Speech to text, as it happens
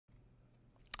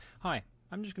Hi,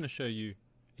 I'm just going to show you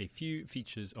a few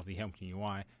features of the Hamilton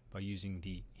UI by using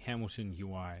the Hamilton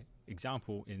UI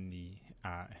example in the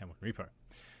Hamilton repo.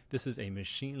 This is a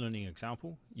machine learning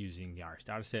example using the Iris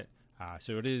dataset,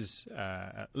 so it is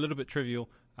a little bit trivial,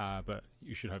 but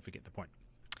you should hopefully get the point.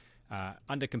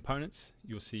 Under components,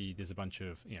 you'll see there's a bunch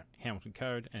of Hamilton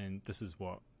code, and this is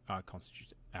what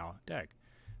constitutes our DAG.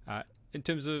 In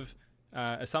terms of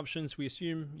assumptions, we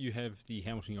assume you have the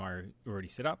Hamilton UI already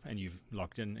set up and you've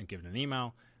logged in and given an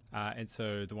email. And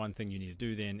so the one thing you need to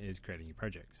do then is create a new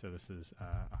project. So this is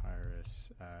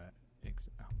Iris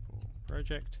example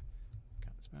project.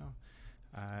 Can't spell.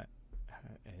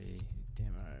 A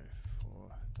demo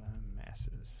for the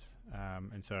masses.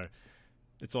 And so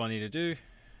that's all I need to do.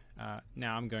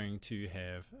 Now I'm going to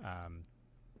have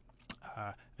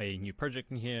a new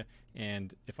project in here,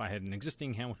 and if I had an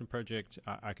existing Hamilton project,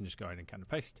 I can just go ahead and kind of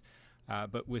paste.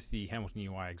 But with the Hamilton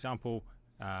UI example,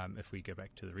 if we go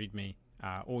back to the README,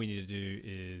 all we need to do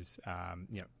is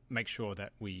make sure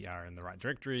that we are in the right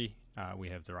directory, we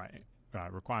have the right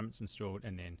requirements installed,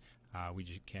 and then we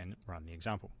just can run the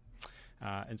example.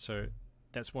 And so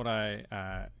that's what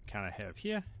I kind of have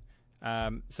here.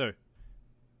 So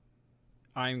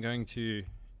I'm going to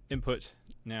input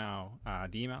now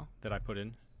the email that I put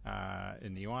in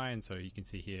the UI, and so you can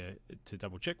see here to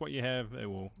double check what you have, it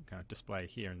will kind of display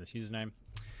here in this username,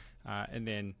 and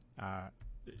then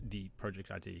the project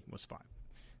ID was 5.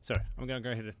 So I'm going to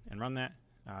go ahead and run that.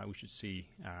 We should see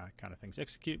kind of things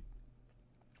execute.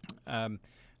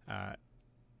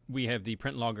 We have the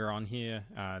print logger on here,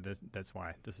 that's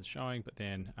why this is showing, but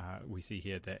then we see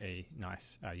here that a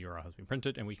nice URL has been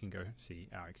printed, and we can go see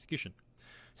our execution.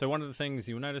 So one of the things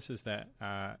you'll notice is that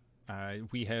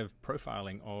we have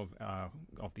profiling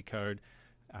of the code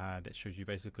that shows you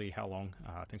basically how long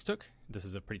things took. This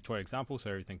is a pretty toy example, so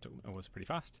everything was pretty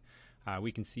fast.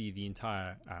 We can see the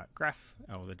entire graph,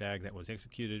 or the DAG that was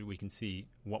executed. We can see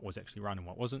what was actually run and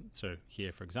what wasn't. So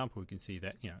here, for example, we can see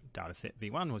that dataset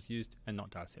v1 was used and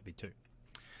not dataset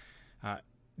v2.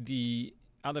 The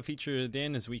other feature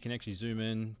then is we can actually zoom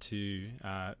in to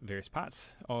various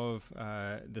parts of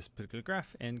this particular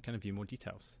graph and kind of view more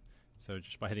details. So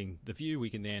just by hitting the view, we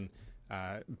can then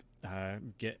have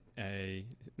a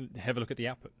look at the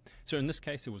output. So in this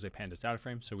case, it was a pandas data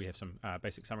frame, so we have some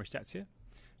basic summary stats here.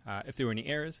 If there were any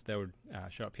errors, they would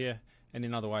show up here, and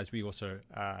then otherwise we also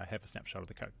have a snapshot of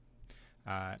the code.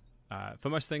 For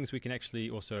most things, we can actually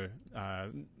also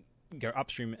go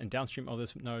upstream and downstream of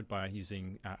this node by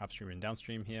using upstream and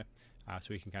downstream here, so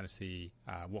we can kind of see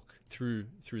walk through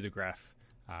the graph,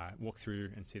 walk through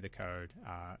and see the code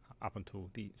up until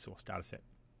the source data set.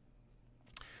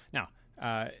 Now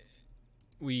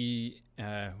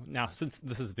now since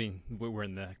this has been, we're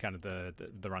in the kind of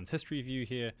the runs history view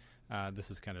here,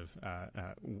 this is kind of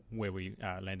where we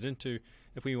landed into.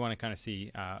 If we want to kind of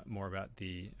see more about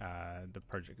the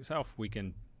project itself, we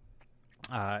can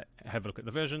have a look at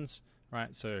the versions,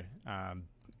 right? So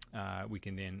we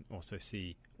can then also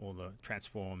see all the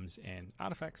transforms and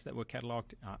artifacts that were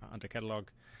cataloged under catalog.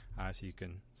 So you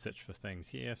can search for things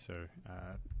here. So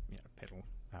pedal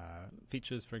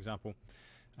features, for example.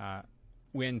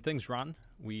 When things run,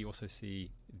 we also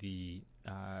see the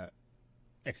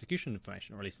execution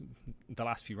information, or at least the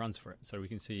last few runs for it. So we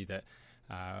can see that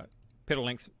pedal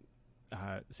length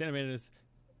centimeters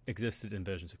existed in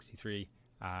version 63.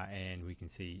 And we can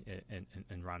see it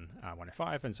in run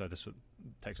 105, and so this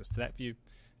takes us to that view.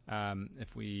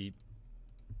 If we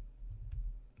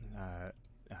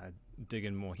dig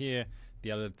in more here,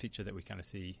 the other feature that we kind of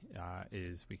see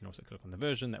is we can also click on the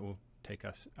version that will take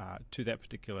us to that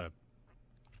particular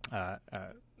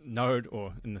node,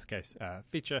 or in this case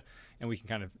feature, and we can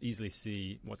kind of easily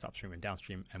see what's upstream and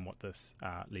downstream and what this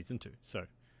leads into. So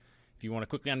if you want to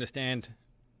quickly understand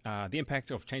the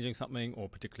impact of changing something, or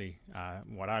particularly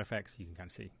what artifacts, you can kind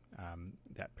of see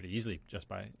that pretty easily just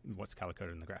by what's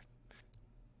color-coded in the graph.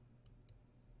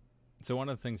 So one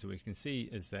of the things that we can see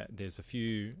is that there's a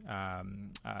few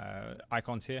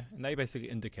icons here, and they basically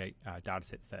indicate data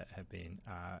sets that have been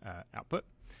output.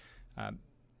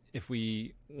 If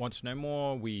we want to know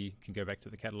more, we can go back to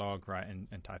the catalog, right,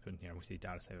 and type in, we see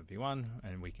dataset of v1,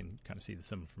 and we can kind of see the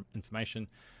similar information.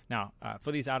 Now,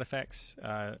 for these artifacts,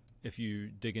 if you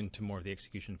dig into more of the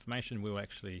execution information, we'll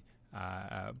actually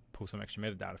pull some extra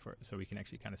metadata for it. So we can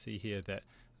actually kind of see here that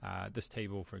this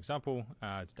table, for example,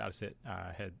 its dataset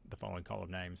had the following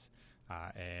column names,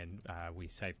 and we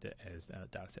saved it as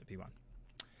dataset v1.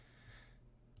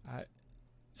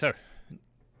 So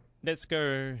let's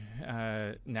go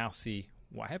now see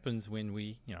what happens when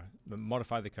we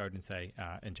modify the code and say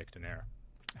inject an error.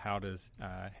 How does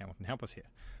Hamilton help us here?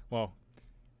 Well,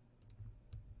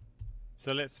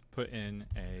 So let's put in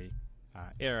a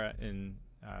error in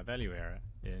value error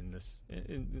in this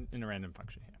in a random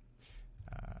function here.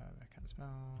 I can't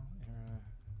spell error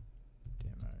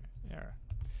demo error.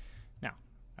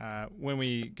 Now, when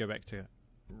we go back to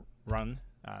run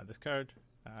this code,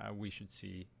 we should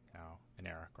see now an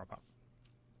error crop up.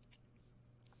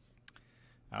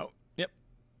 Oh, yep.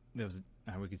 There was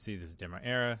we can see there's a demo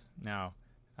error. Now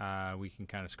we can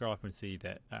kind of scroll up and see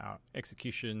that our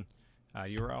execution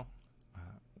URL.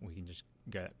 We can just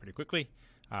go that pretty quickly.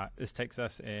 This takes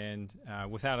us, and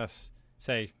without us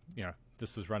say,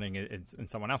 this was running in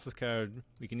someone else's code,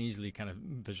 we can easily kind of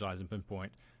visualize and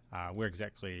pinpoint where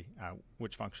exactly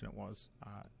which function it was.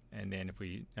 And then if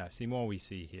we see more, we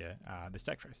see here the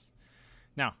stack trace.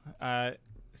 Now,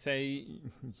 say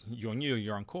you're new,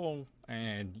 you're on call,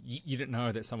 and you didn't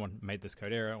know that someone made this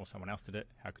code error or someone else did it.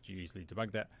 How could you easily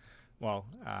debug that? Well,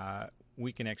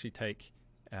 we can actually take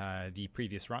the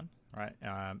previous run, right,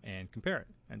 and compare it.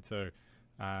 And so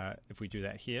if we do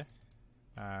that here,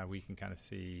 we can kind of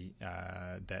see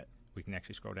that we can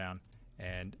actually scroll down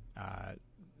and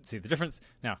see the difference.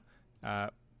 Now,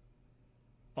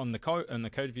 on the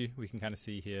code view, we can kind of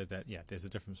see here that there's a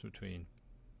difference between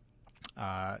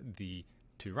the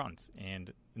two runs,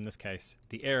 and in this case,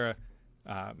 the error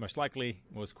most likely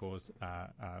was caused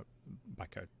by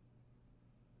code.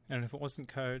 And if it wasn't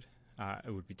code,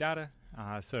 it would be data.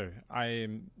 So I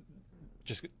am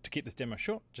just, to keep this demo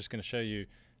short, just going to show you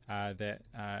that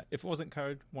if it wasn't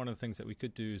code, one of the things that we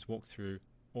could do is walk through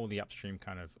all the upstream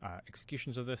kind of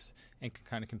executions of this and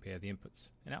kind of compare the inputs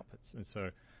and outputs. And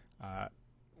so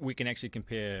we can actually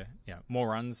compare more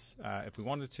runs if we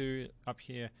wanted to up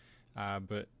here,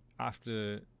 but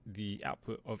after the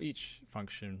output of each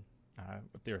function,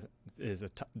 if there is a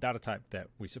data type that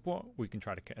we support, we can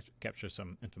try to capture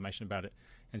some information about it.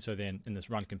 And so then in this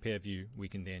run compare view, we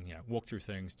can then walk through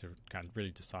things to kind of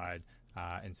really decide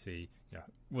and see,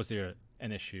 was there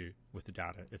an issue with the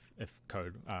data if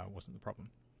code wasn't the problem.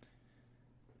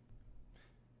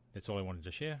 That's all I wanted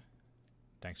to share.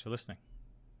 Thanks for listening.